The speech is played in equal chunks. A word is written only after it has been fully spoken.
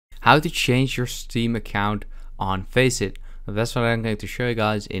how to change your Steam account on Faceit. That's what I'm going to show you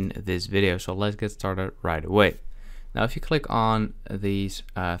guys in this video. So let's get started right away. Now, if you click on these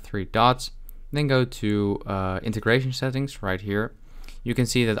three dots, then go to integration settings right here, you can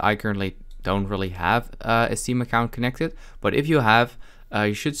see that I currently don't really have a Steam account connected, but if you have,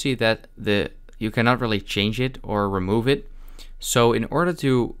 you should see that you cannot really change it or remove it. So in order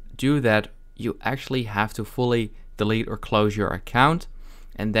to do that, you actually have to fully delete or close your account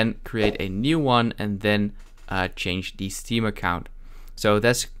and then create a new one and then change the Steam account. So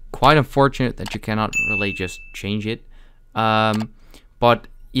that's quite unfortunate that you cannot really just change it. But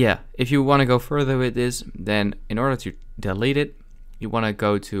yeah, if you want to go further with this, then in order to delete it, you want to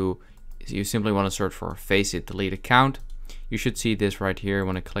go to, you simply want to search for Faceit delete account. You should see this right here. You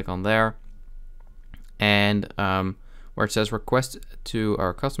want to click on there, and where it says request to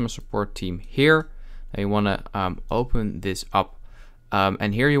our customer support team here, now you want to open this up,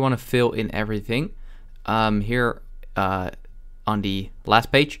 and here you want to fill in everything. Here on the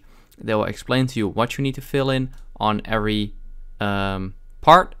last page, they will explain to you what you need to fill in on every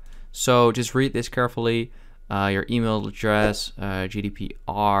part. So just read this carefully. Your email address,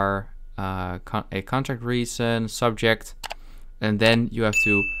 GDPR, a contract reason, subject, and then you have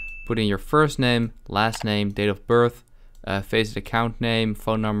to put in your first name, last name, date of birth, Faceit account name,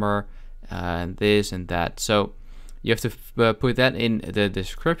 phone number, and this and that. So you have to put that in the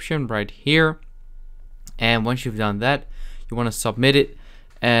description right here. And once you've done that, you want to submit it,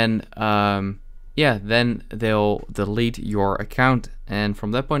 and yeah, then they'll delete your account, and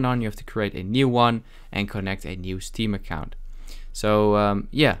from that point on you have to create a new one and connect a new Steam account. So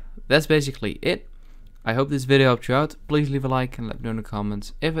yeah, that's basically it. I hope this video helped you out. Please leave a like and let me know in the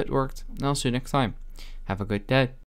comments if it worked, and I'll see you next time. Have a good day.